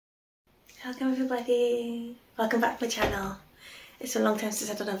Welcome everybody, welcome back to my channel. It's been a long time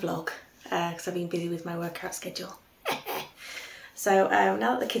since I've done a vlog because I've been busy with my workout schedule. So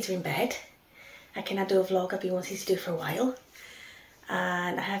now that the kids are in bed, I can now do a vlog I've been wanting to do for a while,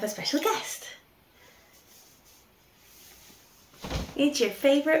 and I have a special guest. It's your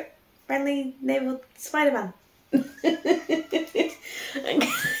favourite friendly neighbourhood Spider-Man.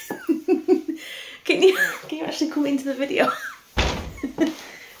 Can you actually come into the video?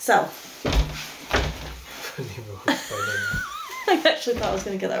 So I actually thought I was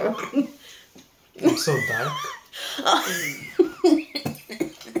going to get that wrong. I'm so dark.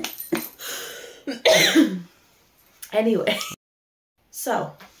 Anyway,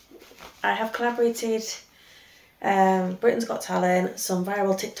 so I have collaborated Britain's Got Talent, some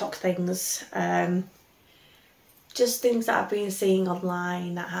viral TikTok things, just things that I've been seeing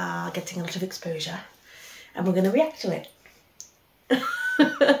online that are getting a lot of exposure, and we're going to react to it.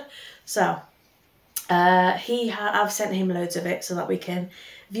 So I've sent him loads of it so that we can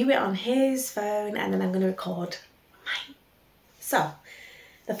view it on his phone, and then I'm going to record mine. So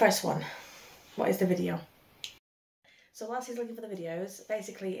the first one, what is the video? So whilst he's looking for the videos,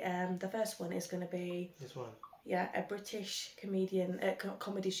 basically the first one is going to be this one. Yeah, a British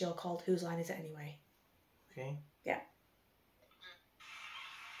comedy show called Whose Line Is It Anyway? Okay. Yeah.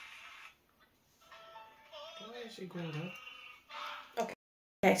 Why is she going there?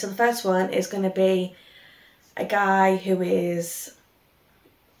 Okay, so the first one is going to be a guy who is,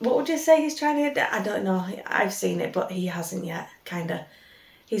 what would you say he's trying to, I don't know, I've seen it but he hasn't yet, kinda.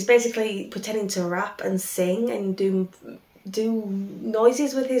 He's basically pretending to rap and sing and do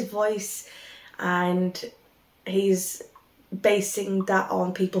noises with his voice, and he's basing that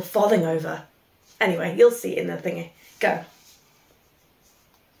on people falling over. Anyway, you'll see it in the thingy. Go.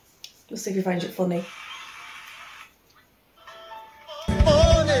 We'll see if you find it funny.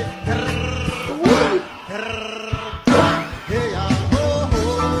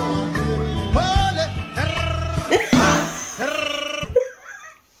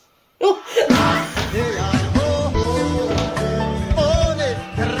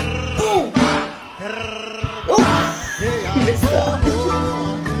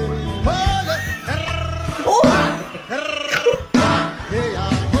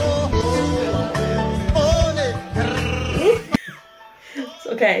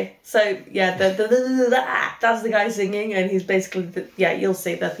 Okay, so yeah, that's the guy singing, and he's basically, yeah, you'll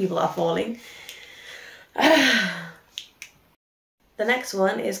see that people are falling. The next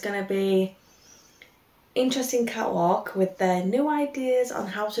one is going to be interesting catwalk with their new ideas on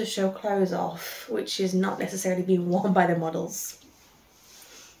how to show clothes off, which is not necessarily being worn by the models.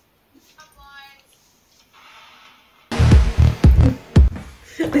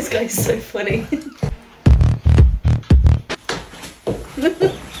 This guy is so funny.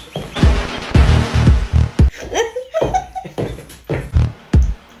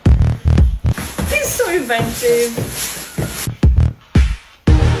 He's so inventive.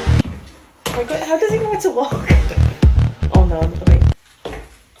 Oh my god, how does he know how to walk? Oh no, I'm sorry.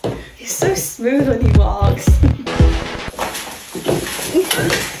 He's so smooth when he walks. The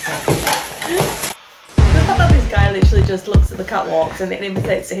fact that this guy literally just looks at the catwalks and it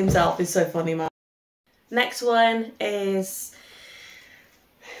imitates it himself is so funny, man. Next one is,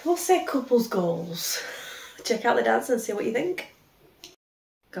 we'll say couples goals. Check out the dance and see what you think.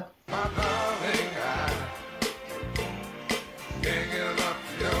 Go.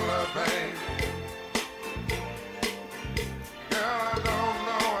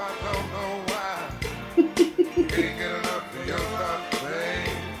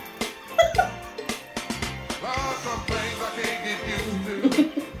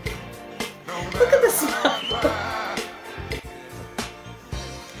 Look at the smile.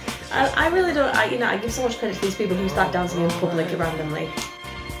 I really don't, I give so much credit to these people who start dancing in public randomly.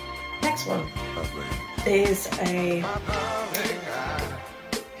 Next one is a,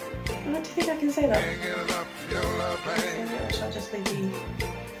 what do you think I can say that? Shall I just leave the...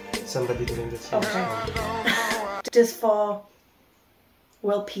 Somebody doing the same. Okay. Just for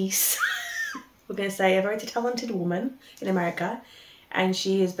world peace, we're going to say a very talented woman in America, and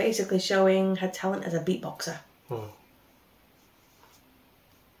she is basically showing her talent as a beatboxer.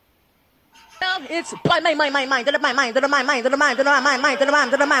 It's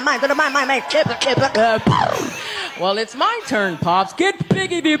well, it's my turn, Pops. Get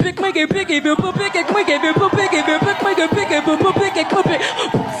biggie, big, big, big, big, big, big, big, big, big,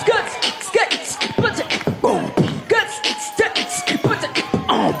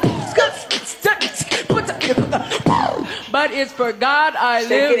 but it's For God I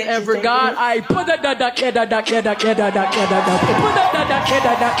live and for God I put the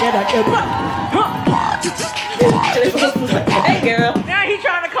Hey girl. Now he's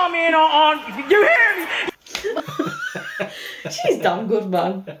trying to come in on you hear me? She's damn good,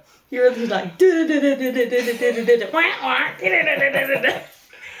 man. You're just like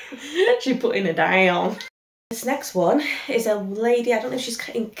she putting it down. This next one is a lady, I don't know if she's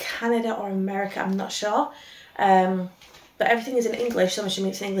in Canada or America, I'm not sure. But everything is in English, so I'm assuming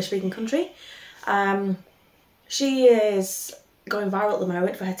it's an English speaking country. She is going viral at the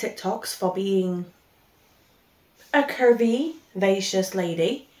moment for her TikToks for being a curvy, vacious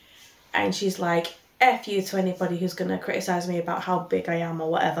lady. And she's like, F you to anybody who's going to criticise me about how big I am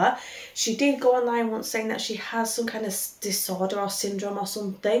or whatever. She did go online once saying that she has some kind of disorder or syndrome or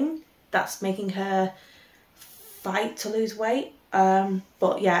something that's making her fight to lose weight.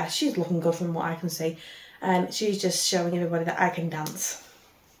 But yeah, she's looking good from what I can see. And she's just showing everybody that I can dance.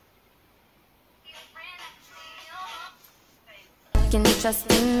 Can you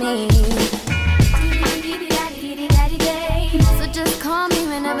trust in me? So just call me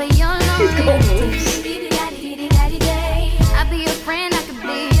whenever you're lonely. I'll be your friend, I could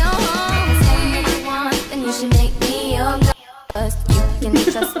be your home. If you want, then you should make me your girl. You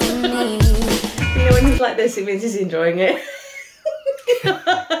can trust in me. You know, when he's like this, it means he's enjoying it.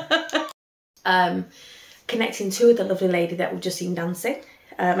 Connecting to the lovely lady that we've just seen dancing.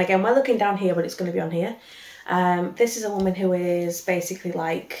 Again, we're looking down here, but it's going to be on here. This is a woman who is basically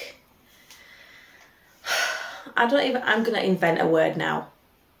like, I'm going to invent a word now.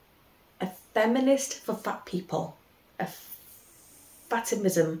 A feminist for fat people. A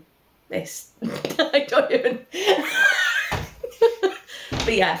fatimism. I don't even.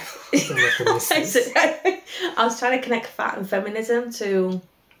 But yeah. I was trying to connect fat and feminism to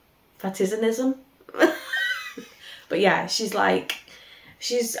fatizanism. But yeah, she's like,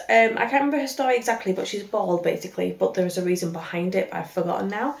 I can't remember her story exactly, but she's bald basically, but there's a reason behind it, but I've forgotten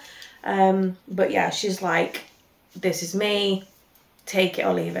now. But yeah, she's like, this is me, take it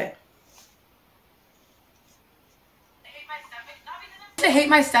or leave it. I hate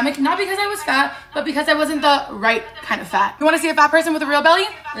my stomach, not because I was fat, but because I wasn't the right kind of fat. You want to see a fat person with a real belly?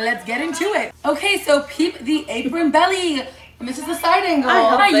 Let's get into it. Okay, so peep the apron belly. And this is the side angle.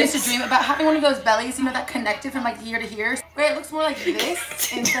 I used to dream about having one of those bellies, you know, that connected from like here to here, where it looks more like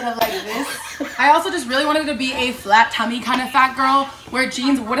this instead of like this. I also just really wanted to be a flat tummy kind of fat girl, where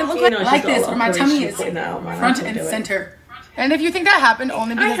jeans wouldn't look like this, where my tummy is front and center. And if you think that happened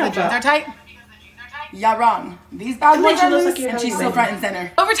only because the jeans are tight, you're wrong. These bad boys are loose and she's still front and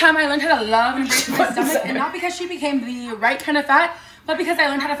center. Over time, I learned how to love and embrace my stomach, and not because she became the right kind of fat, but because I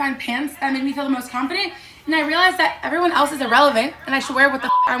learned how to find pants that made me feel the most confident. And I realized that everyone else is irrelevant and I should wear what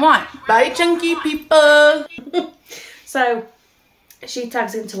the I want. Bye, chunky people. So she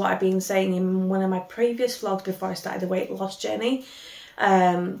tags into what I've been saying in one of my previous vlogs before I started the weight loss journey.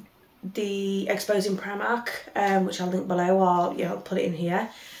 The exposing Primark, which I'll link below, or I'll put it in here.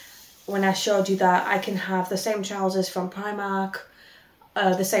 When I showed you that I can have the same trousers from Primark,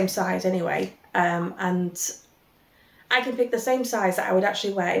 the same size anyway, and I can pick the same size that I would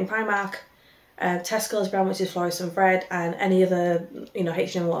actually wear in Primark, Tesco's, Brown, which is fluorescent red, and any other, you know,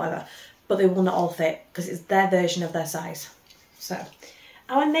 H&M or whatever, but they will not all fit because it's their version of their size. So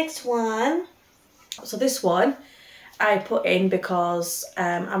our next one, so this one I put in because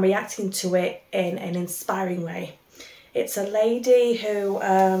I'm reacting to it in an inspiring way. It's a lady who,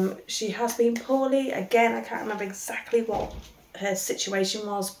 she has been poorly. Again, I can't remember exactly what her situation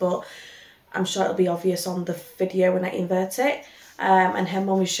was, but I'm sure it'll be obvious on the video when I invert it. And her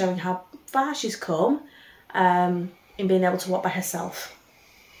mum is showing how far she's come in being able to walk by herself.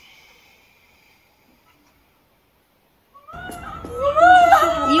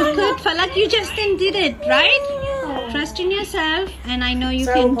 You could, Falak, you just did it, right? Oh. Trust in yourself, and I know you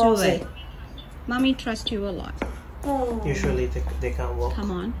can do it. Mommy trusts you a lot. Oh. Usually they can't walk.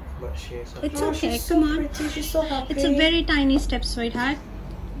 Come on. But she is. It's okay, come on. She's so happy. It's a very tiny step, sweetheart.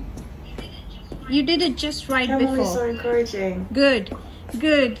 You did it just right before. Is so encouraging. Good,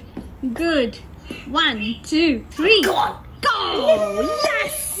 good, good. 1, 2, 3. Go on. Go!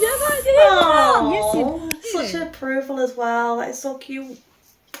 Yes! Yes, I did. Oh, yes, you did. Such approval as well. That is so cute.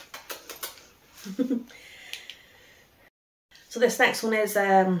 So this next one is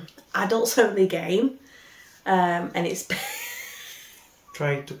adults only game, and it's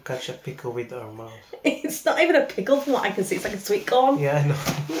try to catch a pickle with our mouth. It's not even a pickle from what I can see. It's like a sweet corn. Yeah, I know.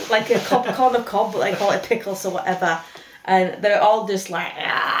 Like a corn of cob, but they call it pickles or whatever. And they're all just like,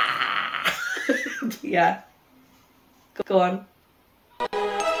 ah. Yeah. Go on.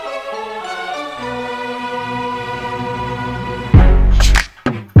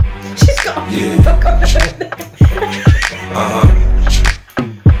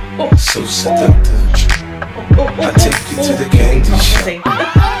 So seductive. I take you to the candy shop.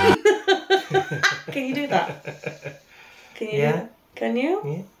 Can you do that? Can you? Yeah. Do that? Can you?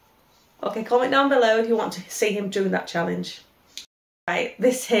 Yeah. Okay, comment down below if you want to see him doing that challenge. Right,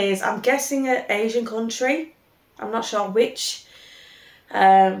 this is, I'm guessing, an Asian country. I'm not sure which.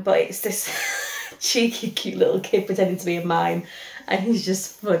 But it's this cheeky, cute little kid pretending to be a mime. And he's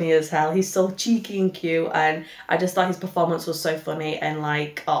just funny as hell. He's so cheeky and cute. And I just thought his performance was so funny. And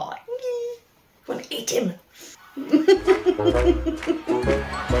like, oh, I want to eat him.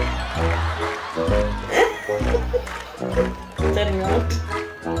 Turning around.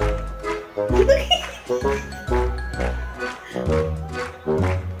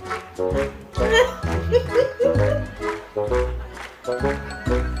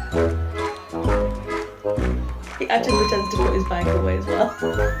 He actually pretends to put his bag away as well.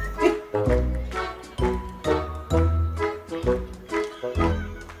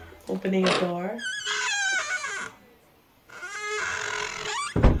 Opening a door.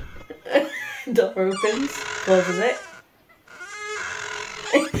 Door opens, closes it.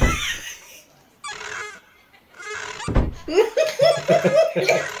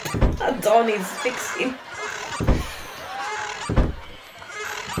 That door needs fixing.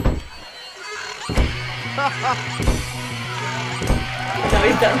 Now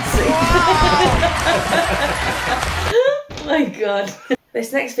he's dancing. Oh my god.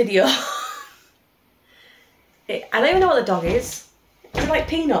 This next video, I don't even know what the dog is. It's like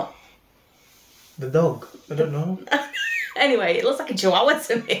Peanut. The dog. I don't know. Anyway, it looks like a chihuahua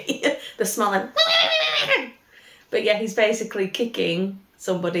to me. The smelling. But yeah, he's basically kicking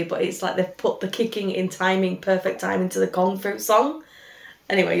somebody, but it's like they've put the kicking in timing, perfect timing to the Kung Fu song.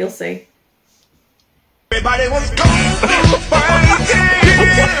 Anyway, you'll see. Everybody was kung fu fighting.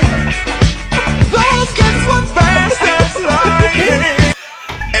 Those kids were fast as lightning.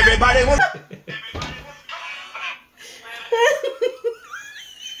 Everybody was.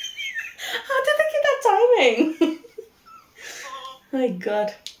 How did they get that timing? My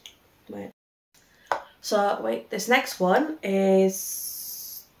god. Wait. So, wait, this next one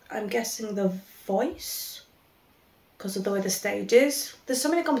is, I'm guessing, The Voice, because of the way the stage is. There's so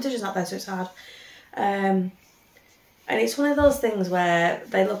many competitions out there, so it's hard. And it's one of those things where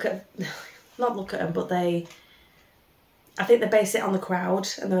they look at, not look at them, but I think they base it on the crowd,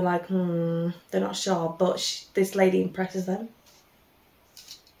 and they're like, they're not sure, but this lady impresses them.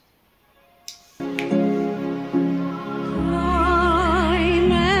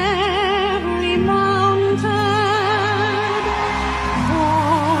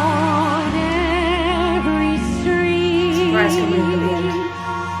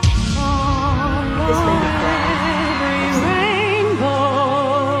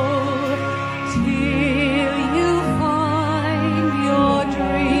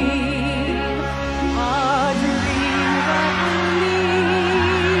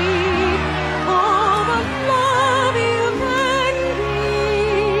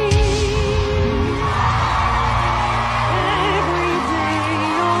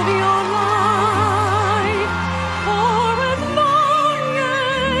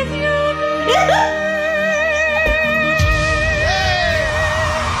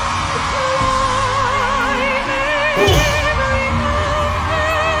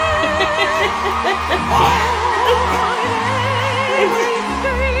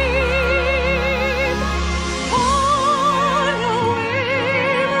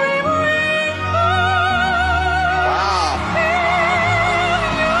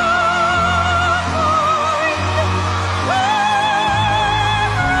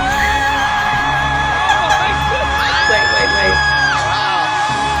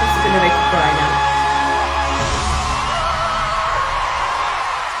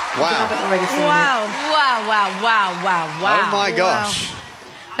 Wow. Oh my gosh.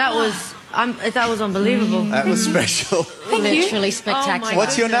 That was unbelievable. That was special. Literally spectacular.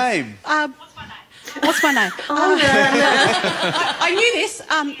 What's your name? What's my name? I knew this.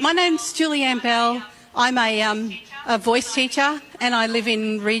 My name's Julianne Bell. I'm a voice teacher and I live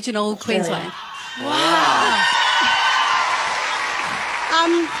in regional Queensland. Wow.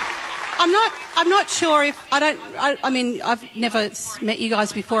 I'm not sure if I mean I've never met you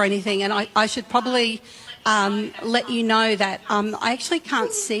guys before or anything, and I should probably let you know that I actually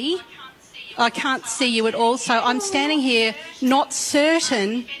can't see. I can't see you at all, so I'm standing here not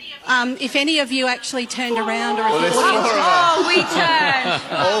certain if any of you actually turned around or if Well, the audience... Oh, we turned.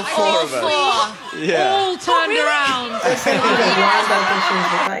 All four of us. Yeah. All turned around. It's a blind audition,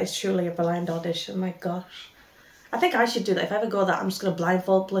 but that is truly a blind audition. My gosh. I think I should do that. If I ever go that, I'm just going to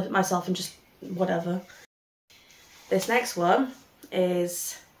blindfold myself and just whatever. This next one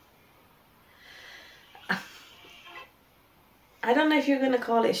is... I don't know if you're going to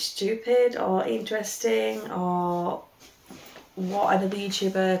call it stupid or interesting or what another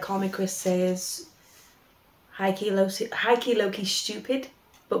YouTuber, Call Me Chris, says. High key low-key stupid,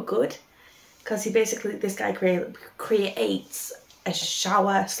 but good. Because this guy creates a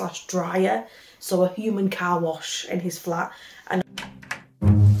shower / dryer, so a human car wash in his flat. And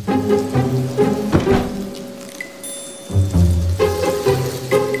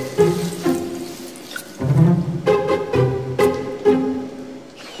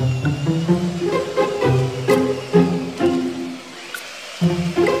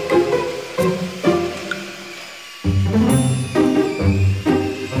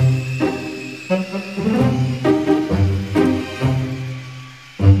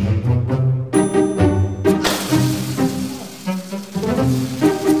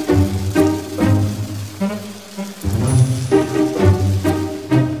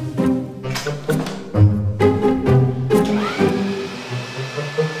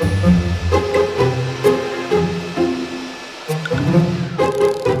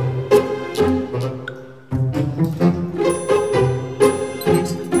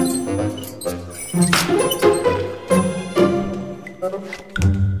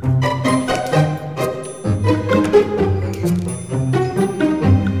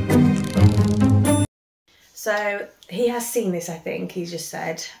so he has seen this, I think. He's just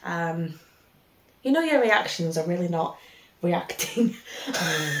said, you know, your reactions are really not reacting.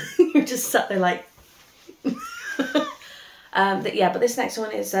 You just sat there like... yeah, but this next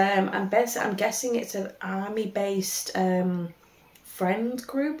one is, I'm guessing it's an army-based friend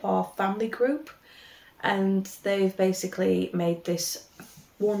group or family group. And they've basically made this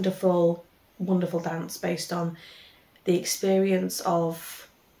wonderful, wonderful dance based on the experience of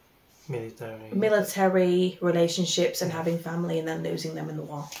military relationships and having family and then losing them in the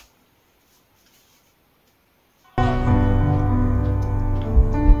war.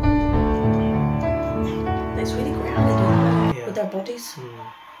 It's really great how they do that with their bodies.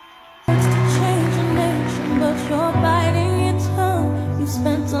 Change your nation, but you're biting your tongue. You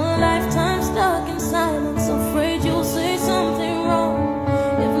spent a lifetime stuck in silence, afraid you'll say something wrong.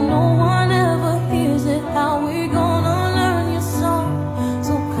 If no one ever hears it, how we gonna learn your song?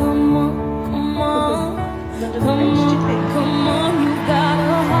 So come on, come on, come on. You got a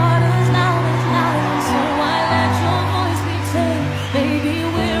heart as loud as lion, so why let your voice be tamed? Baby,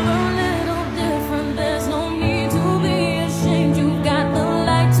 we're a little different. There's no need to be ashamed. You've got the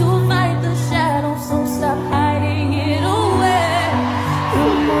light to fight the shadow, so stop hiding it away.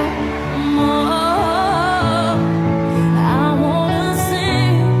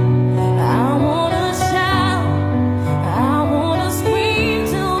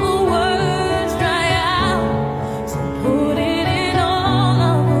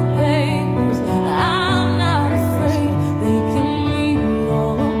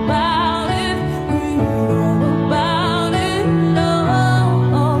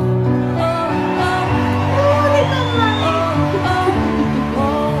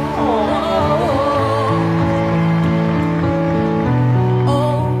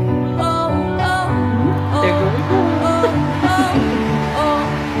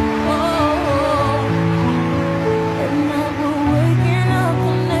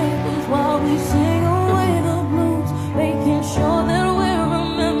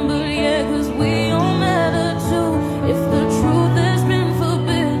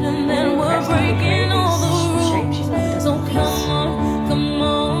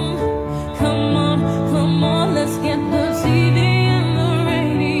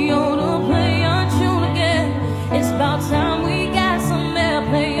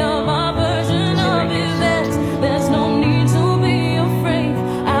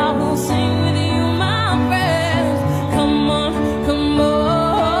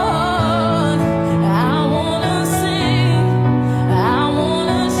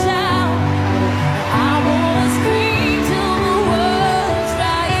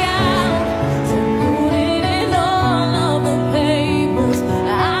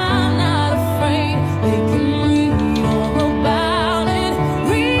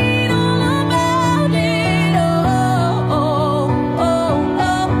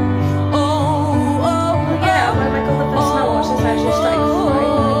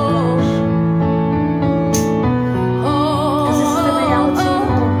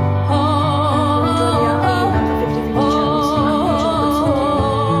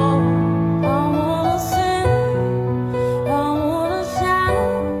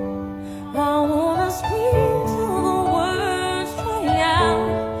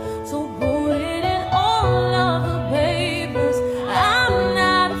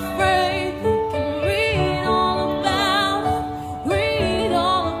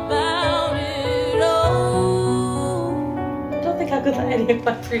 if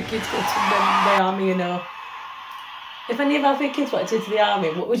my 3 kids go to the army, if any of our 3 kids wanted to go to the army,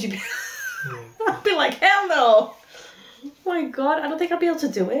 what would you be? I'd be like, hell no. Oh my God, I don't think I'd be able to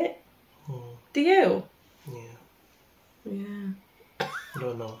do it. Do you? Yeah. I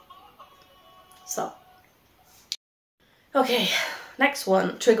don't know. So. Okay, next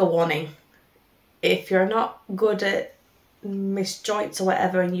one, trigger warning. If you're not good at misjoints or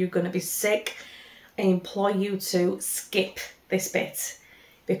whatever and you're going to be sick, I implore you to skip this bit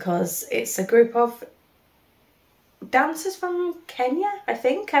because it's a group of dancers from Kenya, I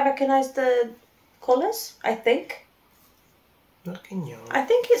think. I recognise the colours, I think. Not Kenya. I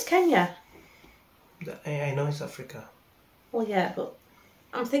think it's Kenya. I know it's Africa. Well, yeah, but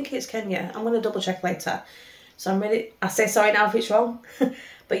I'm thinking it's Kenya. I'm going to double check later. So I'll say sorry now if it's wrong.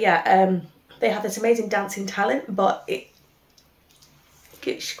 But yeah, they have this amazing dancing talent, but it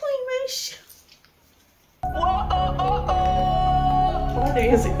gets squeamish. I like the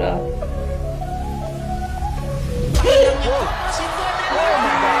music though.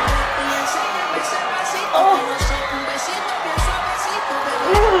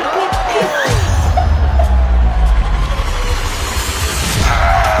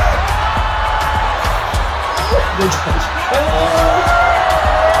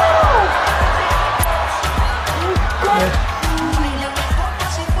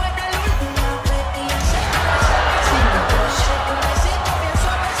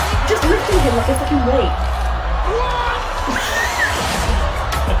 Just lifting him like a fucking weight.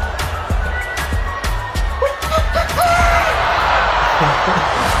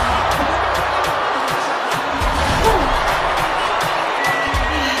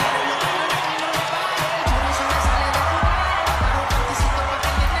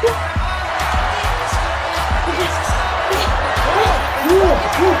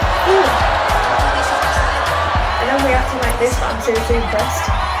 I know we're acting like this, but I'm seriously impressed.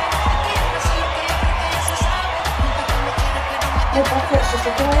 My back hurts just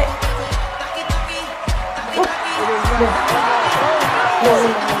looking at it.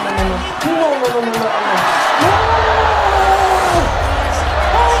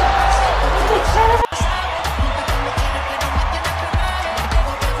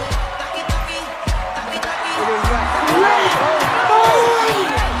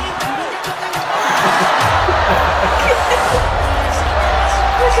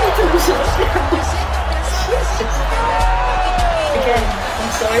 Again,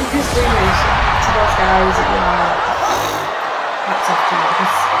 I'm sorry for screaming to those guys. Hats off to you,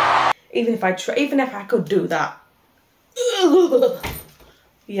 because even if I could do that,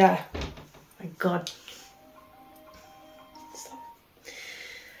 yeah, my God.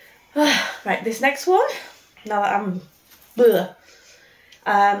 Right, this next one. Now that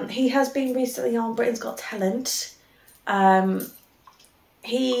I'm, he has been recently on Britain's Got Talent.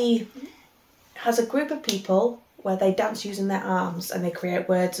 He has a group of people where they dance using their arms and they create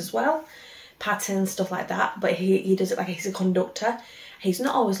words as well, patterns, stuff like that, but he does it like he's a conductor. He's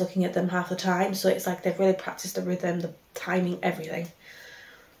not always looking at them half the time, so it's like they've really practiced the rhythm, the timing, everything.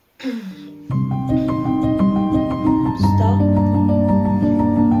 Stop.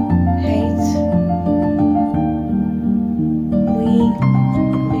 Hate. We need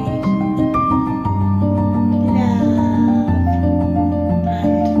love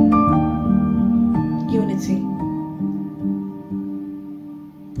and unity.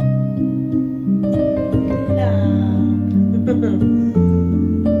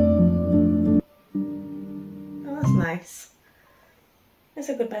 Oh, that's nice. It's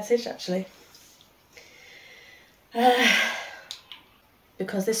a good message, actually.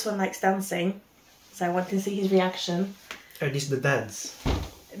 Because this one likes dancing, so I wanted to see his reaction. Are these the dads?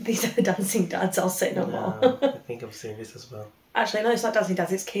 These are the dancing dads, I'll say no more. I think I've seen this as well. Actually, no, it's not dancing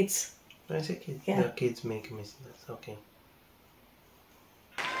dads, it's kids. No, is it kids? Yeah. The kids make me. That's okay.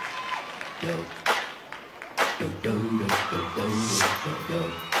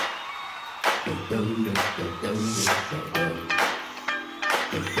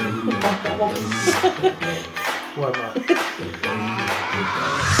 Warm up.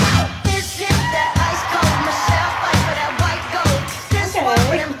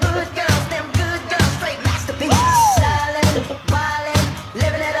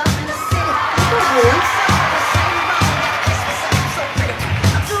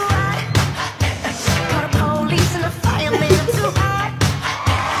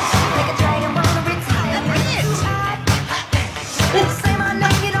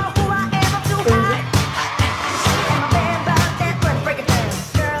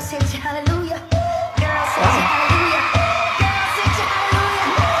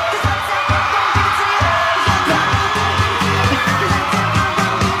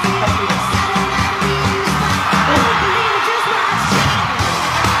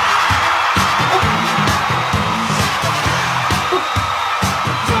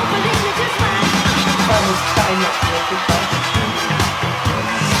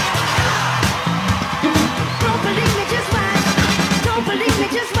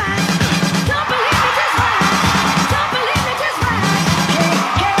 believe me, just watch. Don't believe me, just watch. Don't believe me, just watch. Hey,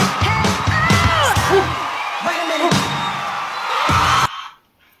 hey,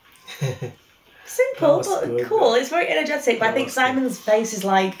 hey. Simple was but good, cool. though. It's very energetic. But I think Simon's face is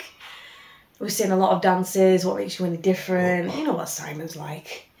like, we've seen a lot of dances. What makes you any different? You know what Simon's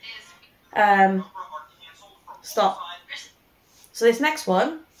like. Stop. So this next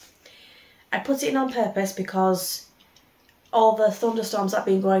one, I put it in on purpose because all the thunderstorms that have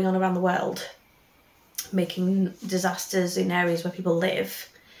been going on around the world, making disasters in areas where people live.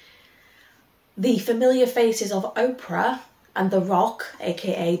 The familiar faces of Oprah and The Rock,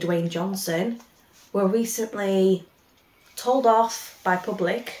 aka Dwayne Johnson, were recently told off by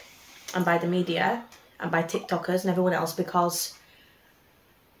public and by the media and by TikTokers and everyone else because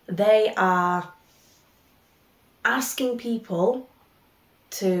they are asking people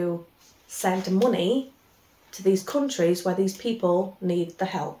to send money to these countries where these people need the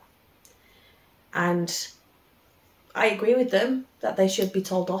help. And I agree with them that they should be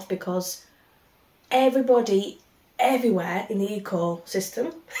told off because everybody everywhere in the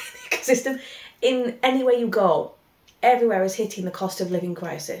ecosystem, in anywhere you go, everywhere is hitting the cost of living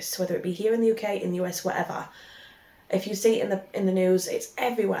crisis, whether it be here in the UK, in the US, whatever. If you see it in the news, it's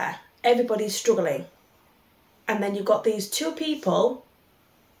everywhere. Everybody's struggling. And then you've got these two people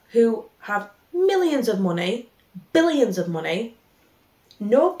who have millions of money, billions of money,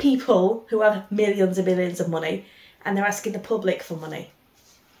 no people who have millions and billions of money, and they're asking the public for money.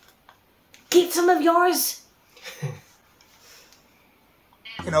 Get some of yours.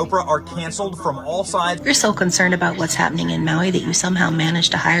 And Oprah are canceled from all sides. You're so concerned about what's happening in Maui that you somehow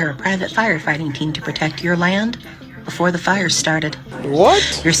managed to hire a private firefighting team to protect your land before the fire started.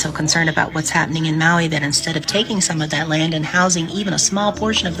 What? You're so concerned about what's happening in Maui that instead of taking some of that land and housing even a small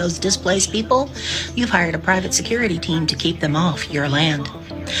portion of those displaced people, you've hired a private security team to keep them off your land.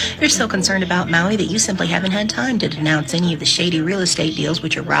 You're so concerned about Maui that you simply haven't had time to denounce any of the shady real estate deals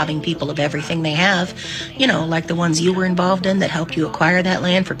which are robbing people of everything they have. You know, like the ones you were involved in that helped you acquire that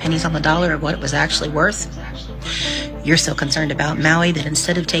land for pennies on the dollar of what it was actually worth. You're so concerned about Maui that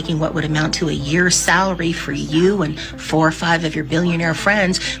instead of taking what would amount to a year's salary for you and 4 or 5 of your billionaire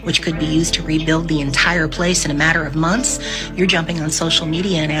friends, which could be used to rebuild the entire place in a matter of months, you're jumping on social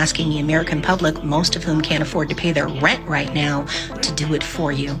media and asking the American public, most of whom can't afford to pay their rent right now, to do it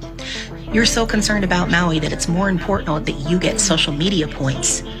for you. You're so concerned about Maui that it's more important that you get social media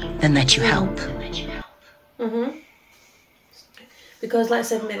points than that you help. Because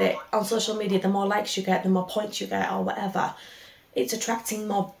let's admit it, on social media, the more likes you get, the more points you get or whatever, it's attracting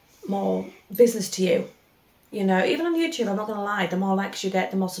more business to you. You know, even on YouTube, I'm not going to lie, the more likes you get,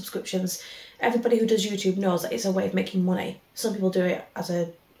 the more subscriptions. Everybody who does YouTube knows that it's a way of making money. Some people do it as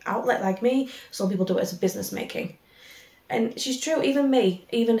an outlet like me, some people do it as a business making. And she's true, even me,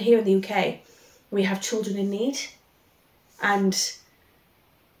 even here in the UK, we have children in need. And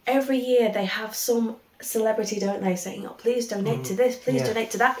every year they have some celebrity, don't they, saying, oh, please donate to this, please donate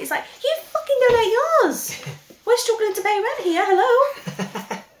to that. It's like, you fucking donate yours. We're struggling to pay rent here,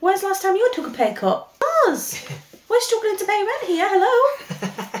 hello. When's the last time you took a pay cut? Us. We're struggling to pay rent here,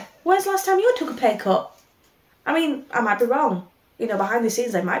 hello. When's the last time you took a pay cut? I mean, I might be wrong. You know, behind the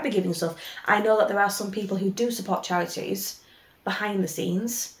scenes they might be giving stuff. I know that there are some people who do support charities behind the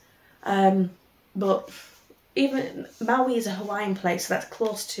scenes. But even Maui is a Hawaiian place, so that's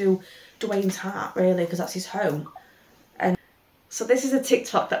close to Dwayne's heart, really, because that's his home. And so this is a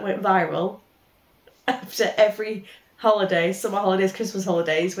TikTok that went viral after every holiday, summer holidays, Christmas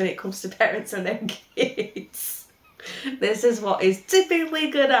holidays, when it comes to parents and their kids. This is what is typically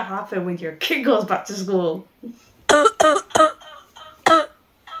gonna happen when your kid goes back to school. Here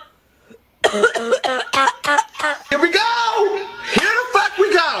we go! Here the fuck we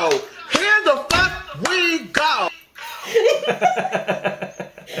go! Here the fuck we go!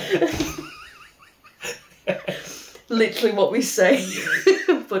 Literally what we say,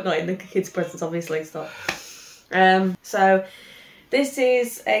 but not in the kids' presence, obviously. Stop. So this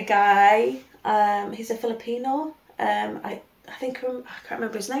is a guy. He's a Filipino. I think I can't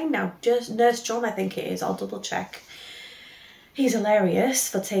remember his name now. Just Nurse John, I think it is. I'll double check. He's hilarious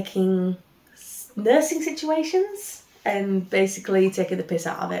for taking nursing situations and basically taking the piss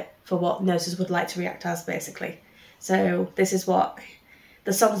out of it for what nurses would like to react as, basically. So this is what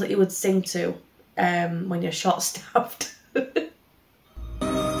the songs that you would sing to when you're short stabbed.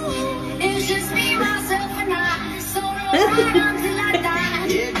 It's just me, myself, and I. So don't run until I die.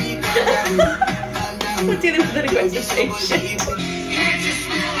 We're dealing with an conversation.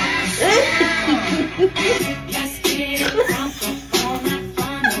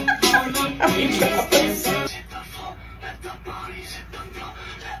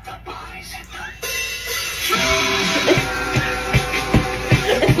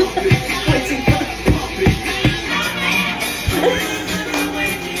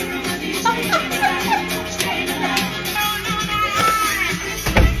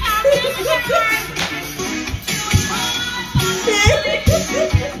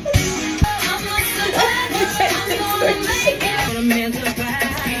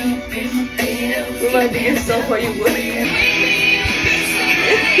 yourself where you would.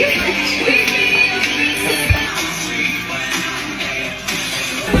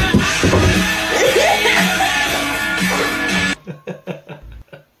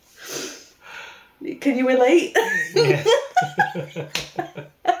 Can you relate? Yeah.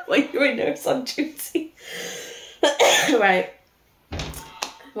 When you're a nurse on duty. Right.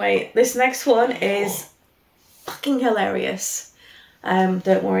 Wait, this next one is fucking hilarious.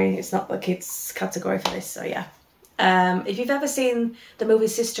 Don't worry, it's not the kids category for this, so yeah. If you've ever seen the movie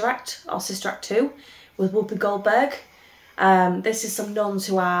Sister Act or Sister Act 2 with Whoopi Goldberg, this is some nuns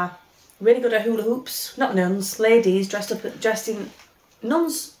who are really good at hula hoops. Not nuns, ladies dressed in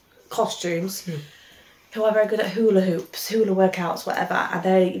nuns costumes who are very good at hula hoops, hula workouts, whatever, and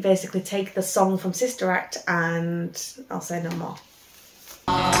they basically take the song from Sister Act and I'll say no more.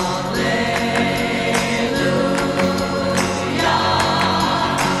 I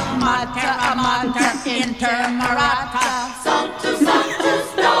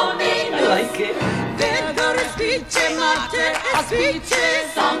like it. It's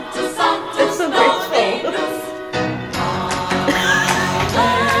so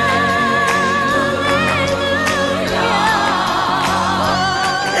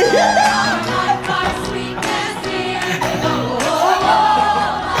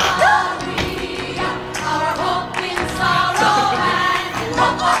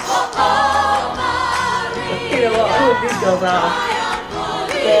graceful. You know what? Who these girls are?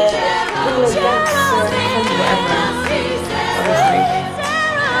 They're little dancer and whatever.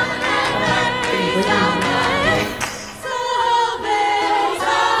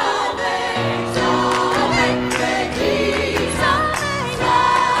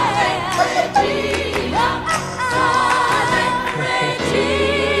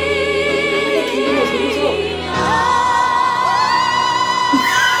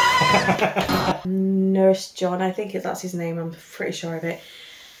 Nurse John, I think that's his name, I'm pretty sure of it.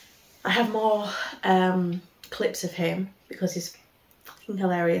 I have more clips of him because he's fucking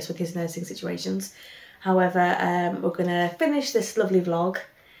hilarious with his nursing situations. However, we're gonna finish this lovely vlog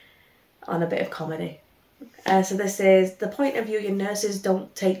on a bit of comedy. So this is the point of view your nurses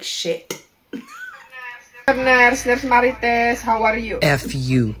don't take shit. Nurse Marites, how are you? F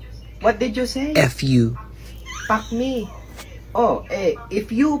you. What did you say? F you. Pack me. Oh,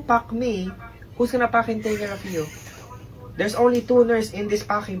 if you pack me, who's gonna pack and take care of you? There's only 2 nurses in this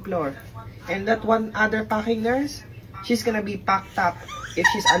packing floor. And that one other packing nurse, she's gonna be packed up if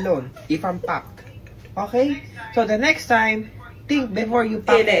she's alone, if I'm packed. Okay? So the next time, think before you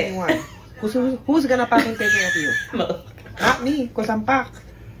pack anyone. Who's gonna pack and take care of you? Not me, because I'm packed.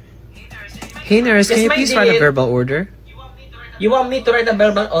 Hey nurse, can Yes, you my please write a dear. verbal order? You want me to write a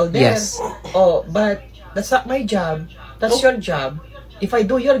verbal order? Yes. Oh, but that's not my job. That's your job. If I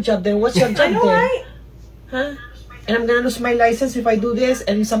do your job, then what's your job I know, then? right? Huh? And I'm gonna lose my license if I do this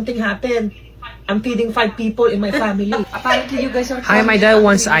and something happened. I'm feeding 5 people in my family. Apparently you guys are... Hi, my dad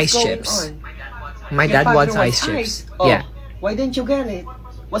wants What's ice going chips. on? My Your dad father wants ice chips. Oh, Yeah. why didn't you get it?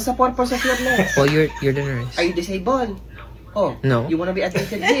 What's the purpose of your legs? Well, you're the nurse. Are you disabled? Oh, No. You wanna be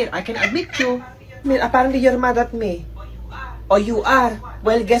admitted here? I can admit you. I mean, apparently you're mad at me. Oh, you are?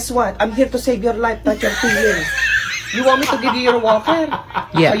 Well, guess what? I'm here to save your life, not your feelings. You want me to give you your walker?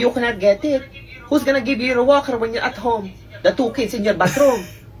 Yeah. So you cannot get it. Who's gonna give you your walker when you're at home? The 2 kids in your bathroom.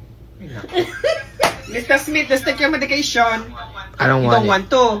 Mr. Smith, let's take your medication. I don't You want don't it. want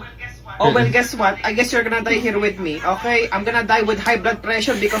to? Oh, well, guess what? I guess you're gonna die here with me, okay? I'm gonna die with high blood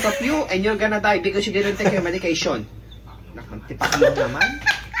pressure because of you, and you're gonna die because you didn't take your medication. Nakmantipak mo naman.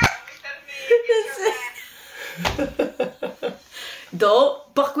 Don't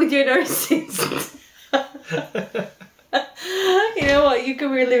fuck with your nurses. You know what? You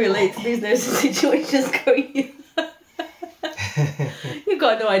can really relate to these nursing situations, can't you? You've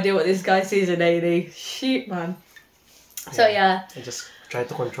got no idea what this guy sees in A&E. Shit, man. So yeah. I just try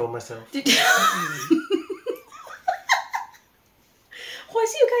to control myself. Why do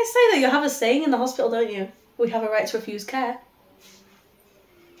you guys say that? You have a saying in the hospital, don't you? We have a right to refuse care.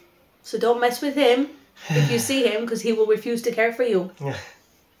 So don't mess with him if you see him, because he will refuse to care for you.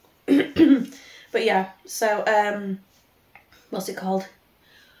 But yeah, so what's it called?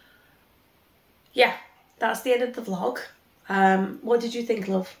 Yeah, that's the end of the vlog. What did you think,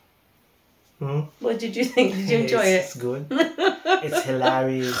 love? What did you think? Did you enjoy it? It's good. It's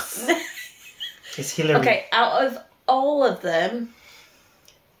hilarious. It's hilarious. Okay, out of all of them,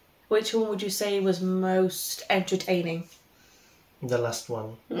 which one would you say was most entertaining? The last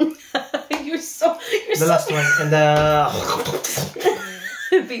one. You're so Last one and the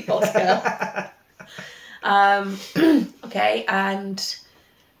beatbox girl. Okay, and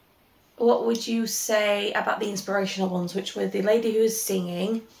what would you say about the inspirational ones, which were the lady who was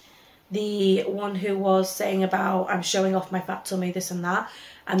singing, the one who was saying about I'm showing off my fat tummy, this and that,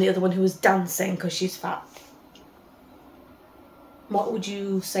 and the other one who was dancing because she's fat? What would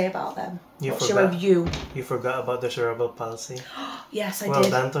you say about them? What's your review? You forgot about the cerebral palsy. Yes, I did. Well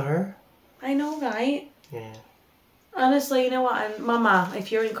done to her. I know, right? Yeah. Honestly, you know what, and Mama,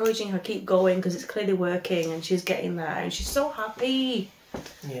 if you're encouraging her, keep going because it's clearly working and she's getting there and she's so happy.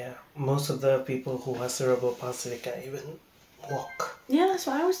 Yeah, most of the people who have cerebral palsy, they can't even walk. Yeah, that's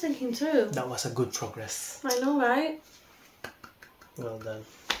what I was thinking too. That was a good progress. I know, right? Well done.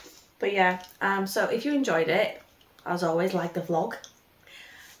 But yeah, so if you enjoyed it, as always, like the vlog.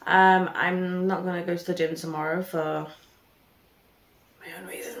 I'm not going to go to the gym tomorrow for my own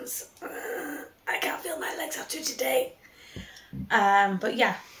reasons. I can't feel my legs after today. But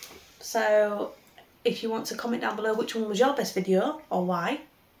yeah, so if you want to comment down below which one was your best video or why,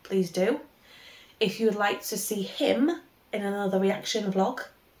 please do. If you would like to see him in another reaction vlog,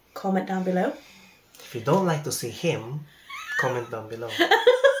 comment down below. If you don't like to see him, comment down below.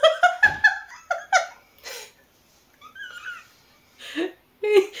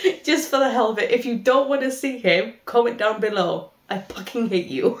 Just for the hell of it, if you don't want to see him, comment down below. I fucking hate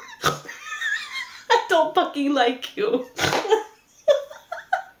you. I don't fucking like you.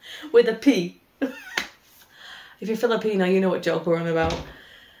 With a P. If you're Filipino, you know what joke we're on about.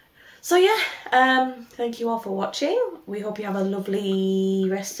 So yeah, thank you all for watching. We hope you have a lovely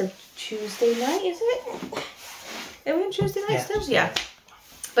rest of Tuesday night, is it? Are we on Tuesday night still? Yeah.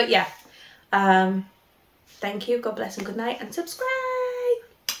 But yeah, thank you, God bless and good night, and subscribe.